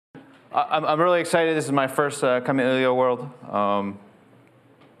I'm really excited. This is my first Kamailio World.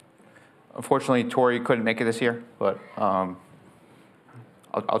 Unfortunately, Tori couldn't make it this year, but I'll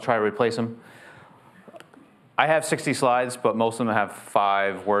try to replace him. I have 60 slides, but most of them have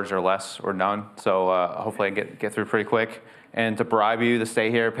 5 words or less or none. So hopefully I get through pretty quick. And to bribe you to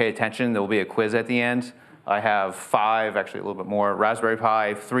stay here, pay attention. There will be a quiz at the end. I have 5, actually a little bit more, Raspberry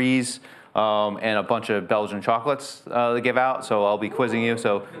Pi 3s, and a bunch of Belgian chocolates to give out. So I'll be quizzing you.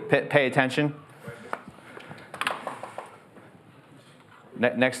 So pay attention.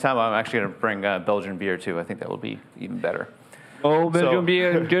 Next time I'm actually going to bring Belgian beer too. I think that will be even better. Oh, Belgian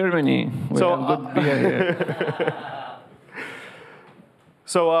beer in Germany. So, good beer here.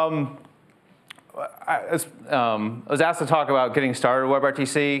 So I was asked to talk about getting started with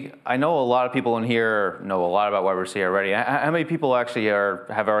WebRTC. I know a lot of people in here know a lot about WebRTC already. How many people actually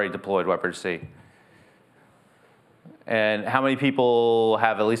have already deployed WebRTC? And how many people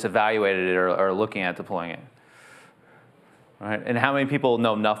have at least evaluated it or are looking at deploying it? Right. And how many people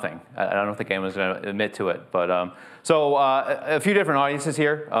know nothing? I don't think anyone's going to admit to it. But a few different audiences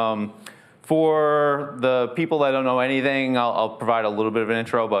here. For the people that don't know anything, I'll provide a little bit of an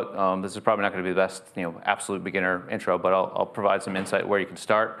intro, but this is probably not going to be the best, absolute beginner intro, but I'll provide some insight where you can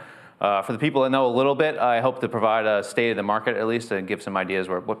start. For the people that know a little bit, I hope to provide a state of the market at least and give some ideas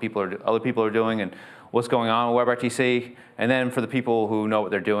what other people are doing and what's going on with WebRTC. And then for the people who know what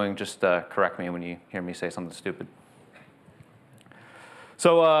they're doing, just correct me when you hear me say something stupid.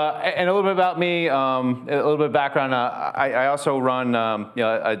 So, and a little bit about me, a little bit of background. I also run,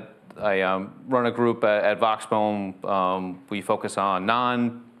 I run a group at Voxbone. We focus on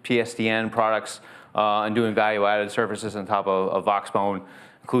non-PSTN products and doing value-added services on top of Voxbone.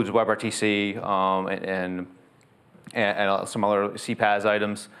 Includes WebRTC and some other CPaaS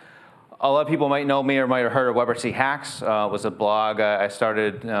items. A lot of people might know me or might have heard of WebRTC Hacks. Was a blog I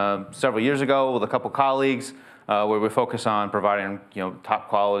started several years ago with a couple colleagues. Where we focus on providing top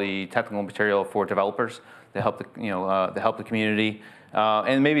quality technical material for developers to help the community,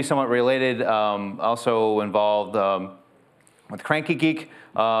 and maybe somewhat related, also involved with Cranky Geek,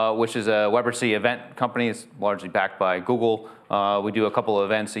 which is a WebRTC event company. It's largely backed by Google. We do a couple of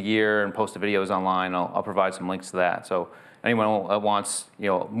events a year and post the videos online. I'll provide some links to that. So anyone that wants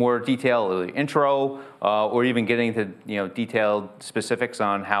more detail, intro, or even getting to detailed specifics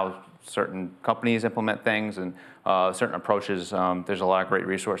on how certain companies implement things and certain approaches, there's a lot of great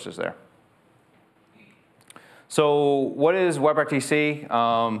resources there. So what is WebRTC?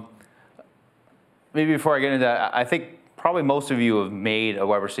 Maybe before I get into that, I think probably most of you have made a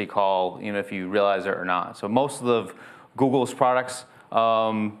WebRTC call, if you realize it or not. So most of Google's products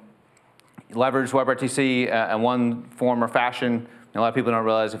leverage WebRTC in one form or fashion. A lot of people don't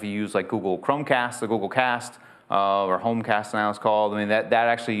realize if you use like Google Chromecast, the Google Cast, or Homecast now it's called. I mean, that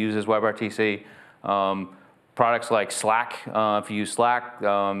actually uses WebRTC. Products like Slack, if you use Slack,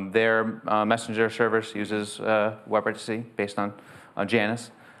 their messenger service uses WebRTC based on Janus.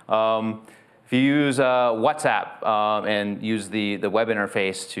 If you use WhatsApp and use the web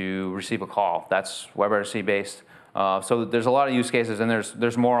interface to receive a call, that's WebRTC based. So there's a lot of use cases, and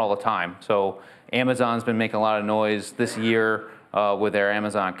there's more all the time. So Amazon's been making a lot of noise this year with their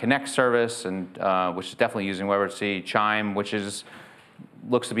Amazon Connect service, and which is definitely using WebRTC. Chime, which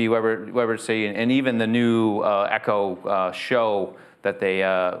looks to be WebRTC, and even the new Echo Show that they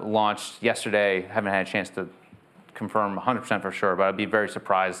launched yesterday. Haven't had a chance to confirm 100% for sure, but I'd be very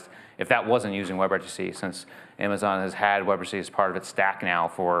surprised if that wasn't using WebRTC, since Amazon has had WebRTC as part of its stack now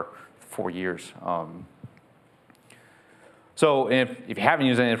for 4 years. So if you haven't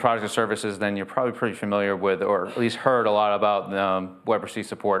used any of the products or services, then you're probably pretty familiar with, or at least heard a lot about WebRTC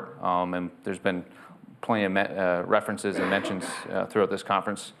support. And there's been plenty of references and mentions throughout this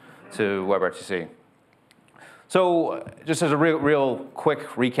conference to WebRTC. So just as a real quick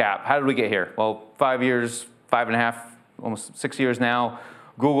recap, how did we get here? Well, 5 years, 5.5, almost 6 years now,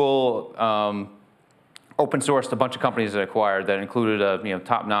 Google open sourced a bunch of companies that acquired that included a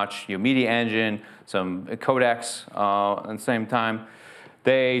top-notch media engine, some codecs at the same time.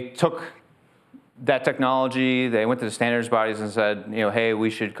 They took that technology, they went to the standards bodies and said, hey,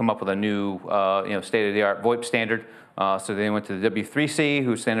 we should come up with a new state-of-the-art VoIP standard. So they went to the W3C,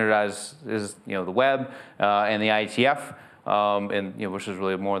 who standardizes the web, and the IETF, which is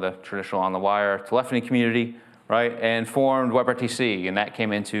really more the traditional on-the-wire telephony community, right? And formed WebRTC, and that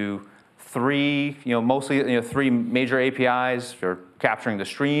came into mostly three major APIs for capturing the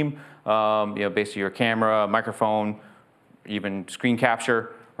stream, basically your camera, microphone, even screen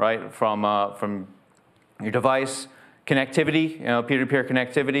capture, right, from your device, connectivity, peer-to-peer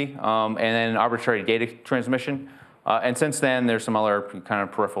connectivity, and then arbitrary data transmission. And since then, there's some other kind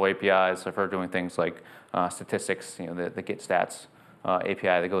of peripheral APIs for doing things like statistics, the Git stats API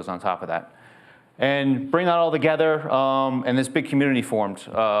that goes on top of that. And bring that all together, and this big community formed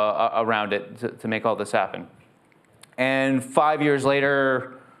around it to make all this happen. And 5 years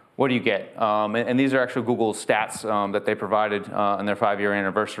later, what do you get? And these are actually Google stats that they provided on their 5-year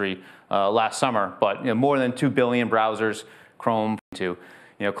anniversary last summer. But more than 2 billion browsers, Chrome, to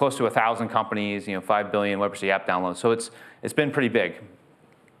close to 1,000 companies, 5 billion WebRTC app downloads. So it's been pretty big,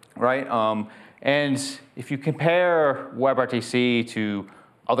 right? And if you compare WebRTC to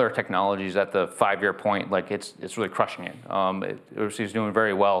other technologies at the 5-year point, like it's really crushing it. WebRTC is doing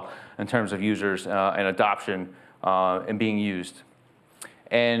very well in terms of users and adoption and being used.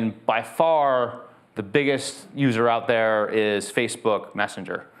 And by far, the biggest user out there is Facebook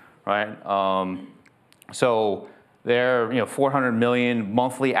Messenger, right? So they're 400 million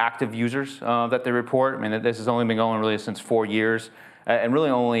monthly active users that they report. I mean, this has only been going really since 4 years, and really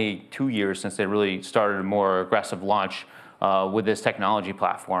only 2 years since they really started a more aggressive launch with this technology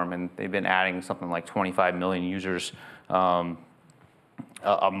platform. And they've been adding something like 25 million users a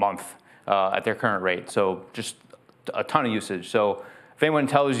month at their current rate. So just a ton of usage. So if anyone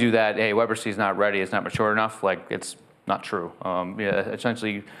tells you that, hey, WebRTC is not ready, it's not mature enough, like it's not true.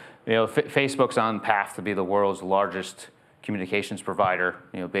 Essentially, Facebook's on path to be the world's largest communications provider,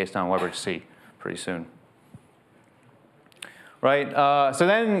 based on WebRTC pretty soon. Right, so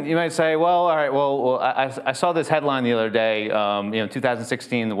then you might say, well, all right, well, I saw this headline the other day.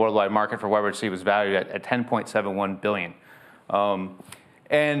 2016, the worldwide market for WebRTC was valued at 10.71 billion.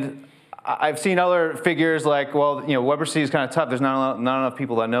 And I've seen other figures like, well, WebRTC is kind of tough. There's not enough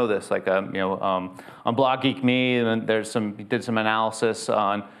people that know this. Like, on BlogGeekMe, and did some analysis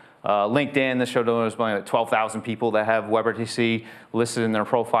on LinkedIn that showed there's only like 12,000 people that have WebRTC listed in their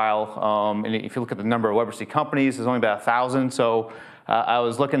profile. And if you look at the number of WebRTC companies, there's only about 1,000. So I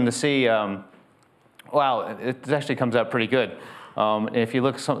was looking to see, wow, it actually comes out pretty good. And if you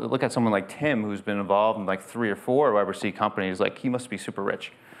look at someone like Tim, who's been involved in like 3 or 4 WebRTC companies, like he must be super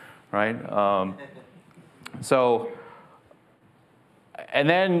rich, right? And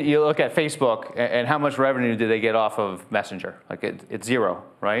then you look at Facebook and how much revenue do they get off of Messenger? Like it's zero,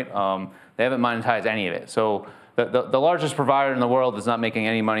 right? They haven't monetized any of it. So the largest provider in the world is not making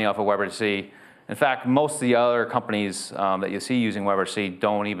any money off of WebRTC. In fact, most of the other companies that you see using WebRTC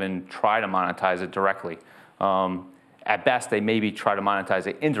don't even try to monetize it directly. At best, they maybe try to monetize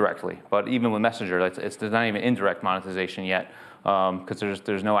it indirectly. But even with Messenger, there's not even indirect monetization yet because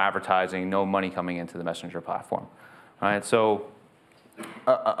there's no advertising, no money coming into the Messenger platform. All right, so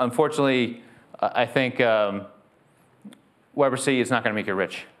unfortunately, I think WebRTC is not going to make you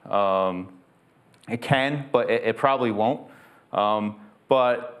rich. It can, but it probably won't.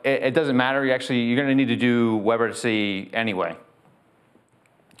 But it doesn't matter. You're going to need to do WebRTC anyway.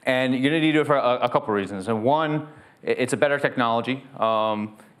 And you're going to need to do it for a couple reasons. And one, it's a better technology.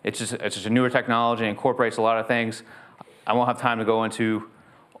 It's just a newer technology, incorporates a lot of things. I won't have time to go into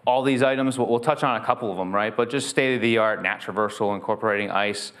all these items. We'll touch on a couple of them, right? But just state-of-the-art NAT traversal, incorporating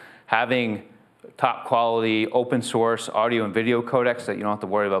ICE, having top quality open source audio and video codecs that you don't have to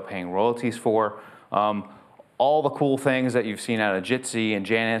worry about paying royalties for. All the cool things that you've seen out of Jitsi and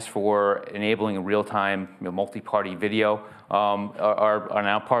Janus for enabling real-time multi-party video are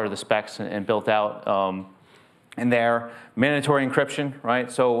now part of the specs and built out in there. Mandatory encryption,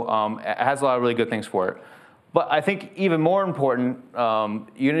 right? So it has a lot of really good things for it. But I think even more important,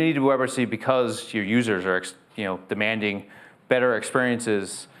 you need WebRTC because your users are demanding better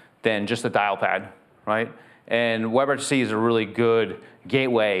experiences than just a dial pad, right? And WebRTC is a really good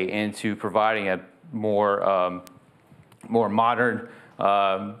gateway into providing a more modern,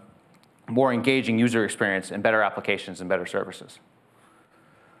 more engaging user experience and better applications and better services.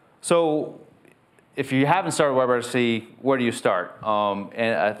 So if you haven't started WebRTC, where do you start?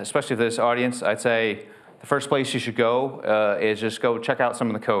 And especially for this audience, I'd say the first place you should go is just go check out some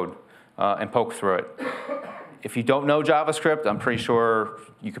of the code and poke through it. If you don't know JavaScript, I'm pretty sure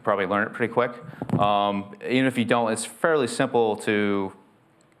you could probably learn it pretty quick. Even if you don't, it's fairly simple to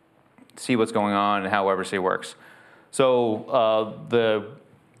see what's going on and how WebRTC works. So the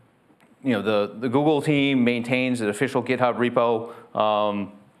Google team maintains an official GitHub repo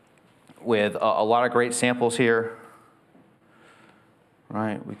with a lot of great samples here.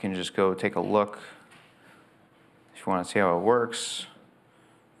 Right, we can just go take a look if you want to see how it works.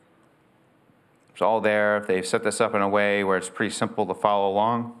 It's all there. They've set this up in a way where it's pretty simple to follow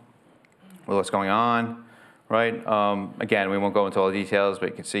along with what's going on, right? Again, we won't go into all the details, but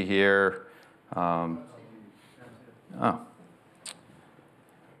you can see here. Oh,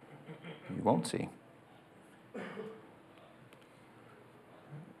 you won't see.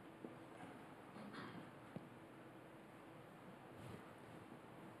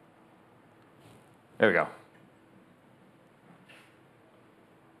 There we go.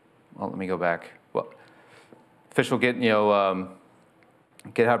 Well, let me go back. Well, official GitHub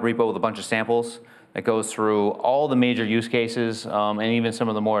repo with a bunch of samples that goes through all the major use cases and even some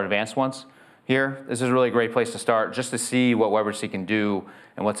of the more advanced ones here. This is really a great place to start just to see what WebRTC can do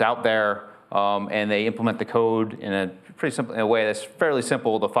and what's out there. And they implement the code in a pretty simple, in a way that's fairly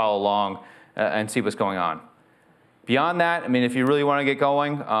simple to follow along and see what's going on. Beyond that, I mean, if you really want to get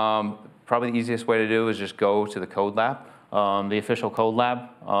going, probably the easiest way to do is just go to the code lab, the official code lab,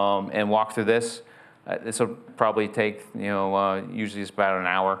 and walk through this. This will probably take, usually it's about an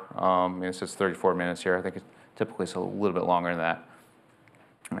hour. It says 34 minutes here. I think typically it's a little bit longer than that.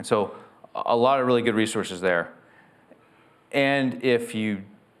 And so a lot of really good resources there. And if you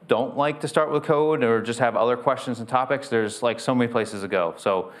don't like to start with code or just have other questions and topics, there's like so many places to go.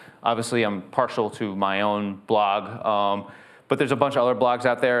 So obviously I'm partial to my own blog, but there's a bunch of other blogs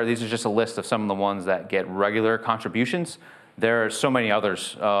out there. These are just a list of some of the ones that get regular contributions. There are so many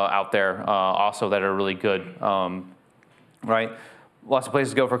others out there also that are really good, right? Lots of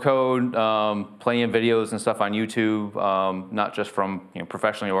places to go for code, plenty of videos and stuff on YouTube, not just from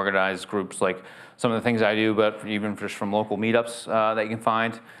professionally organized groups like some of the things I do, but even just from local meetups that you can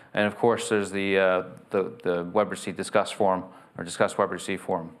find. And of course, there's the WebRTC Discuss forum, or Discuss WebRTC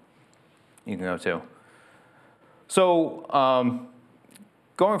forum you can go to. So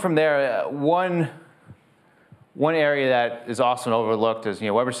going from there, one area that is often overlooked is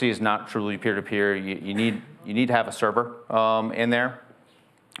WebRTC is not truly peer-to-peer. You need to have a server in there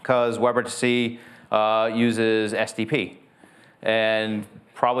because WebRTC uses SDP. And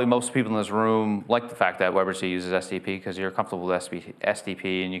probably most people in this room like the fact that WebRTC uses SDP because you're comfortable with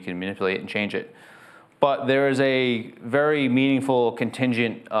SDP and you can manipulate it and change it. But there is a very meaningful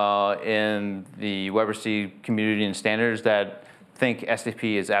contingent in the WebRTC community and standards that think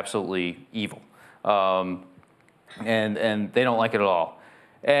SDP is absolutely evil. And they don't like it at all.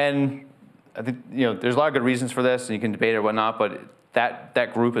 And I think there's a lot of good reasons for this, and you can debate it or whatnot, but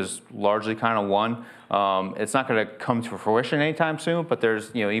that group is largely kind of won. It's not going to come to fruition anytime soon, but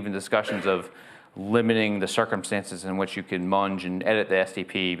there's even discussions of limiting the circumstances in which you can munge and edit the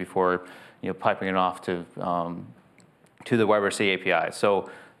SDP before piping it off to the WebRTC API.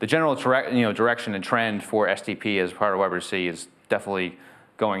 So the general direction and trend for SDP as part of WebRTC is definitely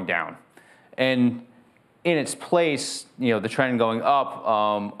going down. And in its place, the trend going up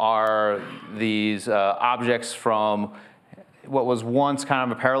are these objects from what was once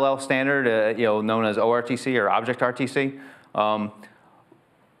kind of a parallel standard, known as ORTC or ObjectRTC.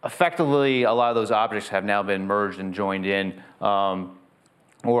 Effectively, a lot of those objects have now been merged and joined in,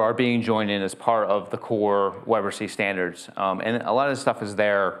 or are being joined in as part of the core WebRTC standards. And a lot of this stuff is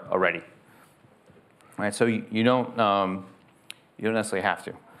there already. Right? So you don't necessarily have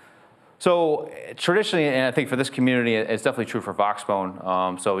to. So traditionally, and I think for this community, it's definitely true for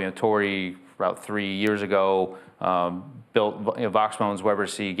Voxbone. So Tori, about 3 years ago, built Voxbone's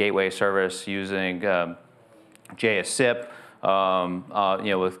WebRTC gateway service using JSIP,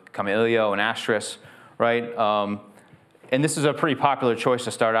 with Kamailio and Asterisk, right? And this is a pretty popular choice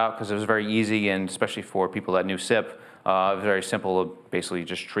to start out because it was very easy, and especially for people that knew SIP, it was very simple to basically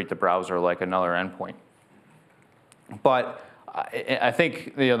just treat the browser like another endpoint. But I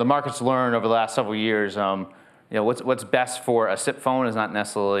think the market's learned over the last several years, what's best for a SIP phone is not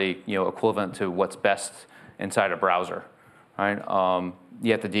necessarily equivalent to what's best inside a browser, right?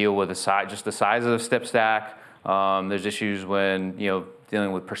 You have to deal with just the size of the SIP stack. There's issues when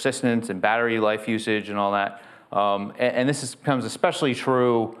dealing with persistence and battery life usage and all that. And this becomes especially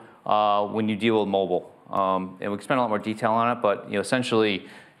true when you deal with mobile. And we can spend a lot more detail on it, but essentially,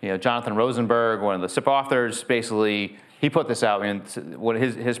 Jonathan Rosenberg, one of the SIP authors, basically he put this out. What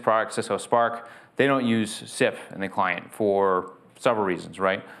his product, Cisco Spark, they don't use SIP in the client for several reasons,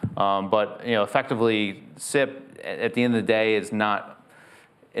 right? But effectively, SIP at the end of the day is not,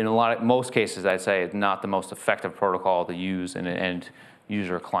 in most cases, I'd say, it's not the most effective protocol to use in an end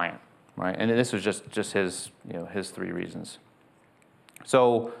user client, right? And this was just his his 3 reasons.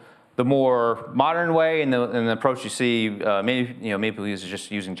 So the more modern way and the approach you see, maybe people use is just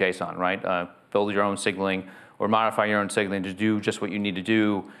using JSON, right? Build your own signaling or modify your own signaling to do just what you need to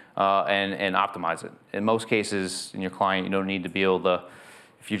do and optimize it. In most cases, in your client, you don't need to be able to,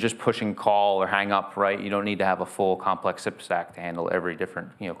 if you're just pushing call or hang up, right, you don't need to have a full complex SIP stack to handle every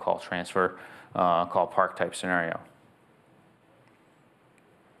different call transfer, call park type scenario.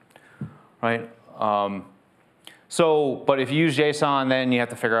 Right? But if you use JSON, then you have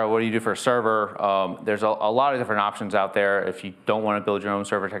to figure out what do you do for a server. There's a lot of different options out there. If you don't want to build your own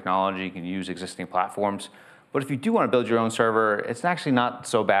server technology, you can use existing platforms. But if you do want to build your own server, it's actually not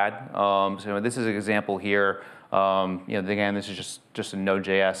so bad. So this is an example here. Again, this is just a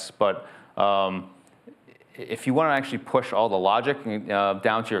Node.js, but if you want to actually push all the logic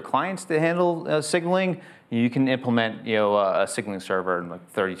down to your clients to handle signaling, you can implement a signaling server in like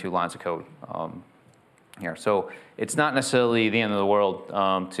 32 lines of code here. So it's not necessarily the end of the world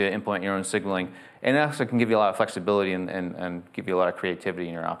to implement your own signaling, and it also can give you a lot of flexibility and give you a lot of creativity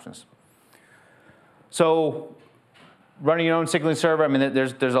in your options. So running your own signaling server, I mean,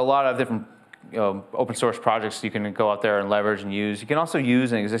 there's a lot of different open source projects you can go out there and leverage and use. You can also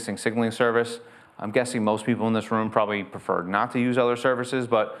use an existing signaling service. I'm guessing most people in this room probably prefer not to use other services,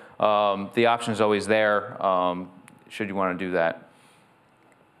 but the option is always there should you want to do that.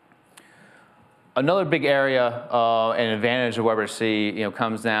 Another big area and advantage of WebRTC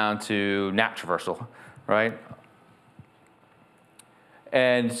comes down to NAT traversal, right?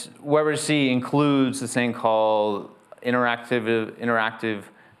 And WebRTC includes this thing called interactive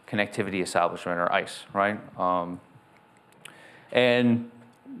connectivity establishment, or ICE, right? And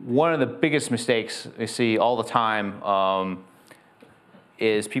one of the biggest mistakes we see all the time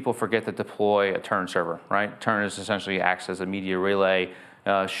is people forget to deploy a turn server, right? Turn is essentially acts as a media relay.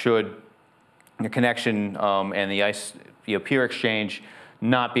 Should the connection and the ICE peer exchange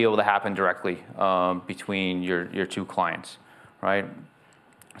not be able to happen directly between your two clients, right?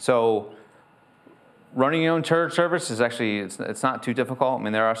 So running your own turn service is actually, it's not too difficult. I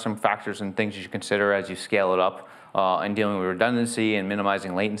mean, there are some factors and things you should consider as you scale it up and dealing with redundancy and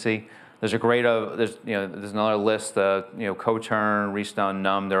minimizing latency. There's a great, there's another list, CoTurn, Restun,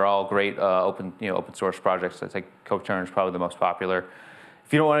 Num, they're all great open source projects. I think CoTurn is probably the most popular.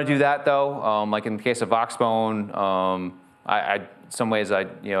 If you don't want to do that though, like in the case of Voxbone, some ways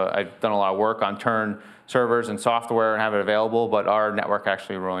I've done a lot of work on turn servers and software and have it available, but our network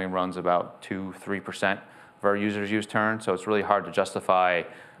actually only runs about 2-3% of our users use turn, so it's really hard to justify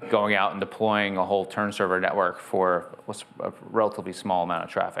going out and deploying a whole turn server network for what's a relatively small amount of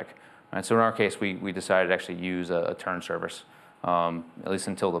traffic. And so in our case, we decided to actually use a turn service, at least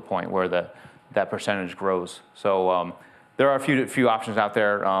until the point where that percentage grows. So there are a few options out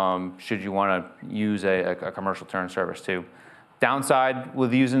there should you want to use a commercial turn service too. Downside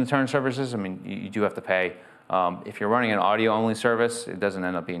with using the turn services, I mean, you do have to pay. If you're running an audio-only service, it doesn't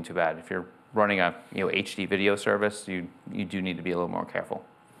end up being too bad. If you're running a HD video service, you do need to be a little more careful.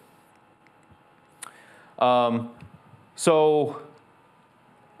 So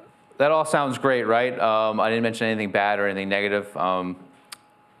that all sounds great, right? I didn't mention anything bad or anything negative.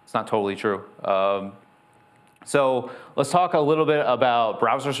 It's not totally true. So let's talk a little bit about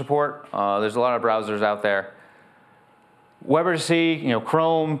browser support. There's a lot of browsers out there. WebRTC,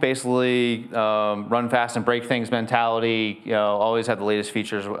 Chrome, basically run fast and break things mentality. Always have the latest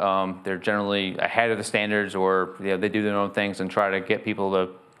features. They're generally ahead of the standards, or they do their own things and try to get people to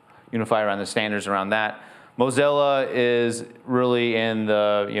unify around the standards around that. Mozilla is really in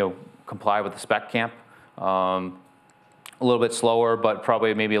the comply with the spec camp. A little bit slower, but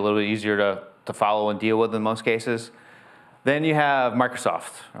probably maybe a little bit easier to follow and deal with in most cases. Then you have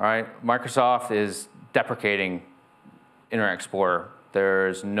Microsoft. All right, Microsoft is deprecating Internet Explorer.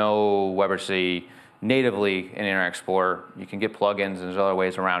 There's no WebRTC natively in Internet Explorer. You can get plugins and there's other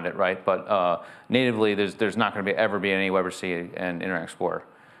ways around it, right? But natively, there's not going to ever be any WebRTC in Internet Explorer.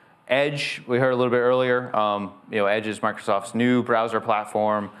 Edge, we heard a little bit earlier. Edge is Microsoft's new browser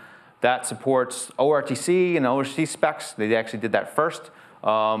platform that supports ORTC and ORTC specs. They actually did that first,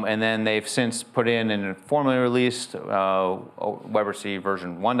 and then they've since put in and formally released WebRTC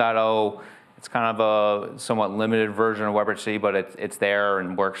version 1.0. It's kind of a somewhat limited version of WebRTC, but it's there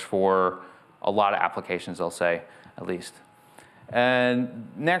and works for a lot of applications, I'll say, at least. And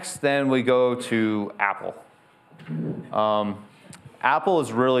next, then we go to Apple. Apple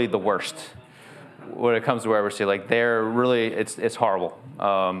is really the worst when it comes to WebRTC. Like they're really, it's horrible.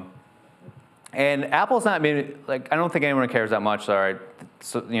 And Apple's not maybe like I don't think anyone cares that much. All right,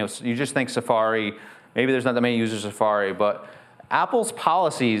 so you just think Safari. Maybe there's not that many users of Safari, but Apple's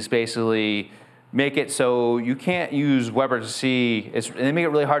policies basically make it so you can't use WebRTC. They make it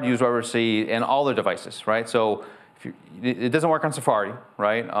really hard to use WebRTC in all their devices, right? So it doesn't work on Safari,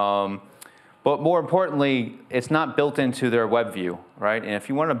 right? But more importantly, it's not built into their web view, right? And if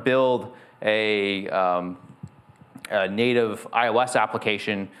you want to build a native iOS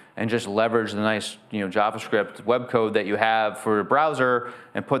application and just leverage the nice JavaScript web code that you have for your browser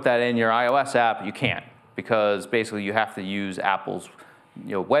and put that in your iOS app, you can't, because basically you have to use Apple's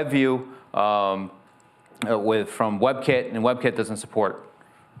web view from WebKit, and WebKit doesn't support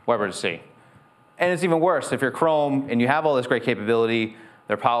WebRTC. And it's even worse if you're Chrome and you have all this great capability.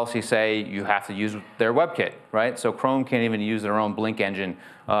 their policies say you have to use their WebKit, right? So Chrome can't even use their own Blink engine,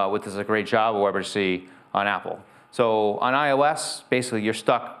 which is a great job of WebRTC on Apple. So on iOS, basically you're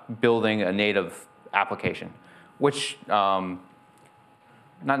stuck building a native application, which not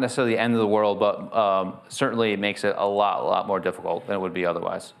necessarily the end of the world, but certainly it makes it a lot more difficult than it would be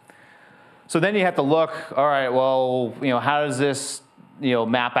otherwise. So then you have to look, all right, well, how does this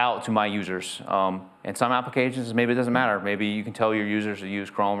map out to my users? In some applications, maybe it doesn't matter. Maybe you can tell your users to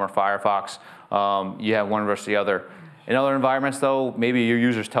use Chrome or Firefox. You have one versus the other. In other environments, though, maybe your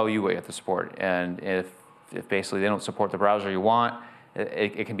users tell you what you have to support. And if basically they don't support the browser you want,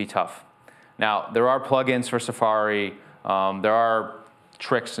 it can be tough. Now, there are plugins for Safari. There are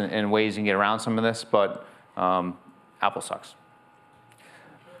tricks and ways you can get around some of this, but Apple sucks.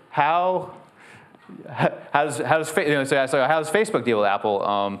 How does Facebook deal with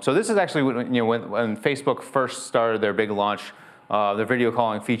Apple? So this is actually when Facebook first started their big launch, their video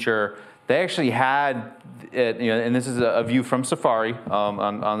calling feature. They actually had it, and this is a view from Safari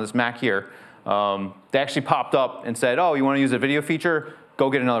on this Mac here. They actually popped up and said, "Oh, you want to use a video feature? Go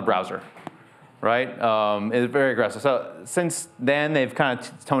get another browser." Right? It's very aggressive. So since then, they've kind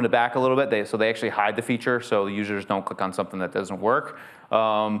of toned it back a little bit. So they actually hide the feature so the users don't click on something that doesn't work.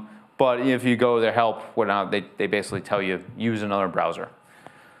 But if you go to their help, they basically tell you, use another browser.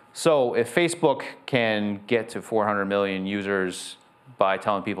 So if Facebook can get to 400 million users by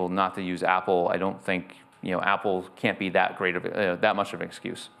telling people not to use Apple, I don't think Apple can't be that great of that much of an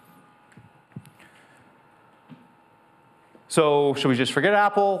excuse. So should we just forget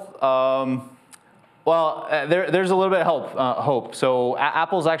Apple? Well, there's a little bit of hope. So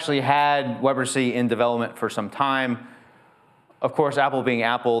Apple's actually had WebRTC in development for some time. Of course, Apple being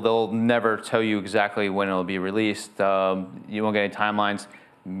Apple, they'll never tell you exactly when it'll be released. You won't get any timelines.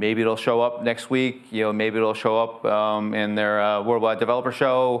 Maybe it'll show up next week. Maybe it'll show up in their Worldwide Developer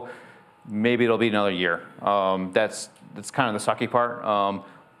Show. Maybe it'll be another year. That's kind of the sucky part.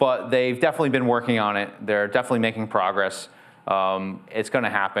 But they've definitely been working on it. They're definitely making progress. It's going to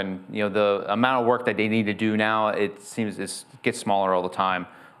happen. The amount of work that they need to do now, it seems it gets smaller all the time.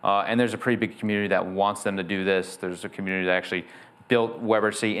 And there's a pretty big community that wants them to do this. There's a community that actually built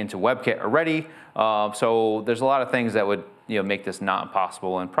WebRTC into WebKit already. So there's a lot of things that would make this not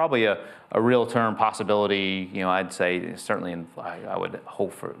impossible, and probably a real term possibility. I'd say certainly I would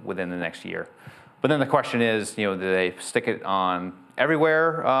hope for within the next year. But then the question is, do they stick it on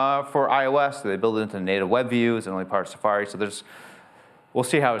everywhere for iOS? Do they build it into native web views and only part of Safari? So we'll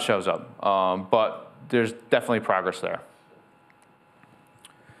see how it shows up. But there's definitely progress there.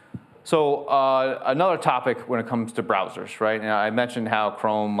 So another topic when it comes to browsers, right? I mentioned how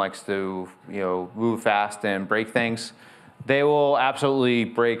Chrome likes to move fast and break things. They will absolutely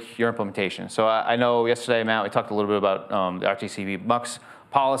break your implementation. So I know yesterday, Matt, we talked a little bit about the RTCP MUX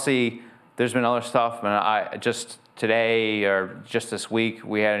policy. There's been other stuff, and just today or just this week,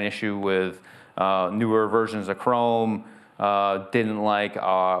 we had an issue with newer versions of Chrome. Didn't like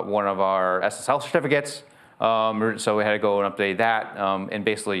one of our SSL certificates. So we had to go and update that. And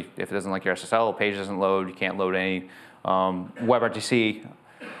basically, if it doesn't like your SSL, the page doesn't load, you can't load any WebRTC.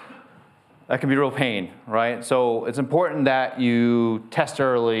 That can be a real pain, right? So it's important that you test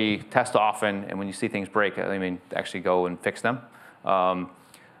early, test often, and when you see things break, actually go and fix them.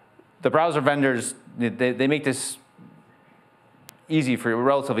 The browser vendors, they make this easy for you,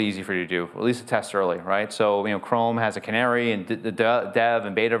 relatively easy for you to do, at least to test early, right? So Chrome has a canary and the dev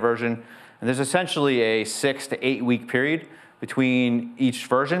and beta version. And there's essentially a 6 to 8 week period between each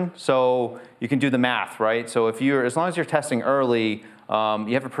version. So you can do the math, right? So as long as you're testing early,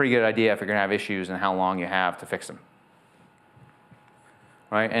 you have a pretty good idea if you're gonna have issues and how long you have to fix them.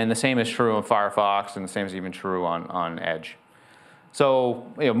 Right? And the same is true on Firefox, and the same is even true on Edge. So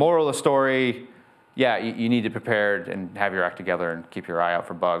moral of the story, yeah, you need to be prepared and have your act together and keep your eye out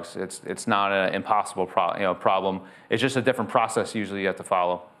for bugs. It's not an impossible problem. It's just a different process usually you have to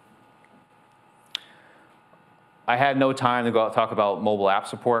follow. I had no time to go out and talk about mobile app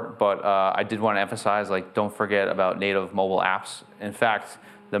support, but I did want to emphasize, don't forget about native mobile apps. In fact,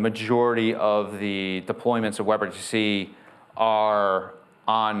 the majority of the deployments of WebRTC are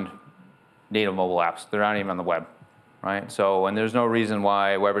on native mobile apps. They're not even on the web, right? So, and there's no reason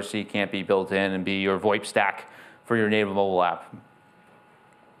why WebRTC can't be built in and be your VoIP stack for your native mobile app,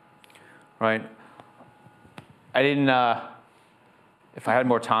 right? I didn't, if I had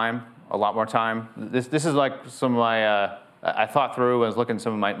more time, a lot more time. This is like some of my, I thought through, I was looking at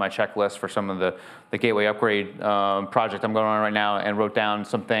some of my checklist for some of the gateway upgrade project I'm going on right now, and wrote down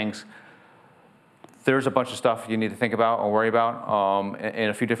some things. There's a bunch of stuff you need to think about or worry about in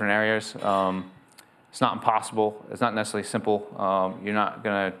a few different areas. It's not impossible. It's not necessarily simple. You're not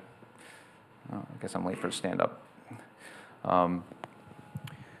going to, I guess I'm late for the stand-up.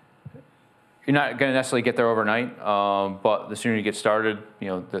 You're not going to necessarily get there overnight, but the sooner you get started,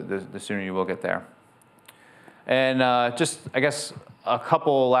 the sooner you will get there. And just, I guess, a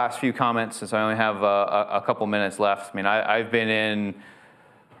couple last few comments, since I only have a couple minutes left. I mean, I've been in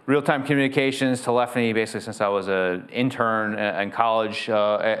real-time communications, telephony, basically since I was an intern in college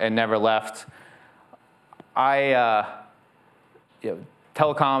and never left. Telecom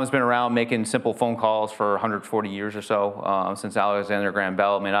has been around making simple phone calls for 140 years or so, since Alexander Graham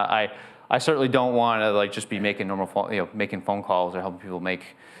Bell. I mean, I certainly don't want to just be making making phone calls or helping people make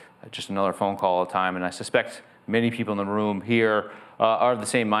just another phone call all the time. And I suspect many people in the room here are of the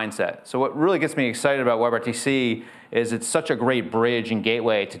same mindset. So what really gets me excited about WebRTC is it's such a great bridge and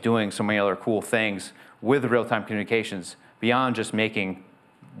gateway to doing so many other cool things with real-time communications beyond just making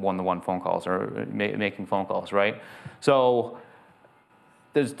one-to-one phone calls or making phone calls, right? So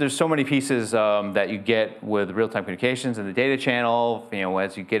there's so many pieces that you get with real-time communications and the data channel.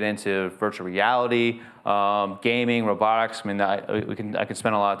 As you get into virtual reality, gaming, robotics. I mean, I could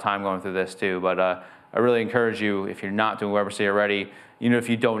spend a lot of time going through this too. But I really encourage you, if you're not doing WebRTC already, if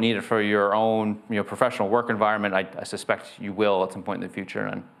you don't need it for your own professional work environment, I suspect you will at some point in the future,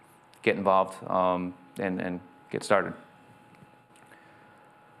 and get involved and get started.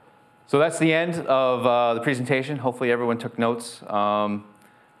 So that's the end of the presentation. Hopefully everyone took notes.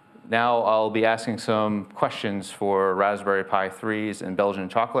 Now I'll be asking some questions for Raspberry Pi 3s and Belgian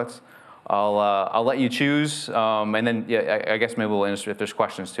chocolates. I'll let you choose, and then I guess maybe if there's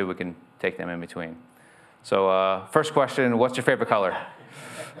questions too, we can take them in between. So first question, what's your favorite color?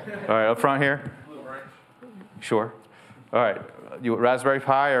 All right, up front here. Blue, orange. Sure. All right, you Raspberry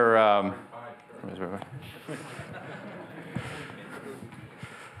Pi or? Raspberry Pi.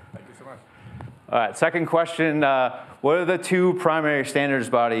 Thank you so much. All right, second question. What are the two primary standards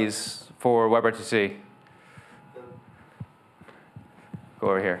bodies for WebRTC? Go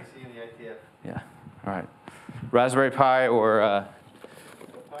over here. Yeah, all right. Raspberry Pi or?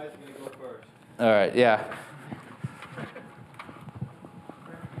 Pi's going to go first. All right, yeah.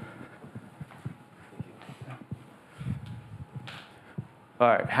 All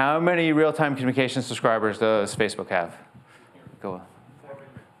right, how many real-time communication subscribers does Facebook have? Go on.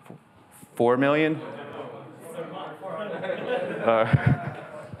 4 million?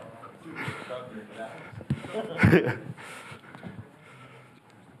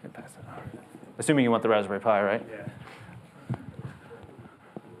 Assuming you want the Raspberry Pi, right? Yeah.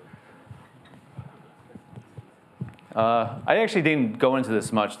 I actually didn't go into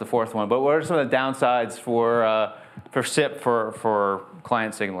this much, the fourth one, but what are some of the downsides for SIP for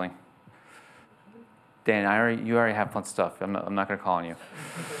client signaling? Dan, you already have fun stuff. I'm not going to call on you.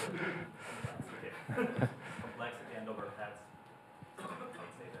 Complexity and overheads. I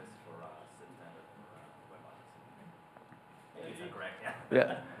would say this for SIP standard for WebRTC. Is that correct? Yeah.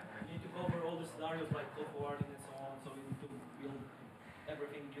 Yeah. You need to cover all the scenarios like call forwarding and so on, so you need to build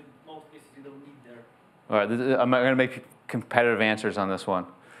everything. Most cases you don't need there. All right, I'm going to make competitive answers on this one.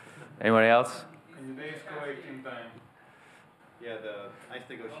 Anybody else? And the escalation time. Yeah, the nice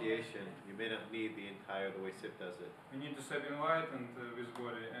negotiation. You may not need the entire the way SIP does it. We need to set invite and with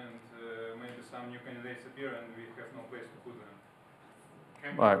body, and maybe some new candidates appear, and we have no place to put them.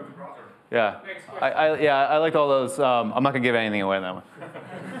 Can All right. with the browser. Yeah. Next question. I liked all those. I'm not going to give anything away on that one.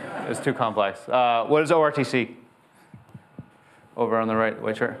 It's too complex. What is ORTC? Over on the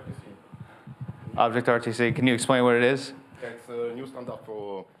right chair. Object RTC. Can you explain what it is? Yeah, it's a new standard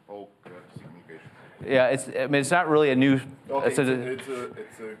for all RTC communication. Yeah, it's not really a new. Okay, it's a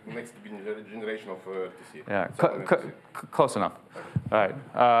next generation of RTC. Yeah, close enough. All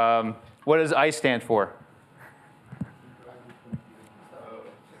right. What does ICE stand for?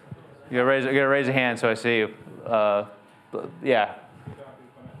 You gotta raise a hand so I see you. Yeah.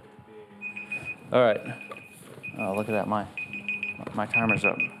 All right. Oh, look at that. My timer's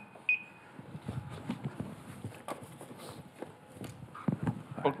up.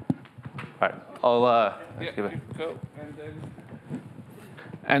 All right. I'll give it. Go.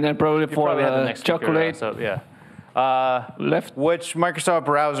 And then probably You for probably have the next speaker, chocolate so yeah. left. Which Microsoft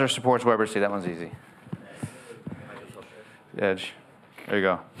browser supports WebRTC? That one's easy. Edge. There you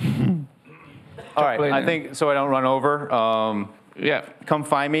go. All right. I think so. I don't run over. Yeah. Come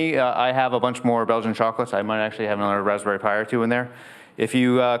find me. I have a bunch more Belgian chocolates. I might actually have another Raspberry Pi or two in there. If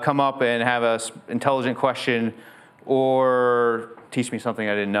you come up and have an intelligent question or teach me something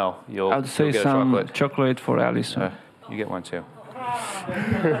I didn't know, you'll I'd say get a some chocolate for Alice. you get one too.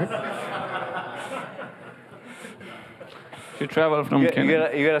 To travel from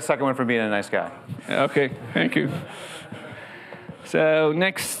Canada. You get a second one for being a nice guy. Okay, thank you. So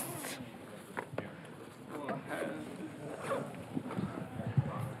next.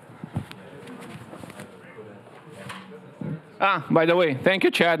 By the way, thank you,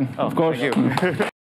 Chad. Of course. Thank you.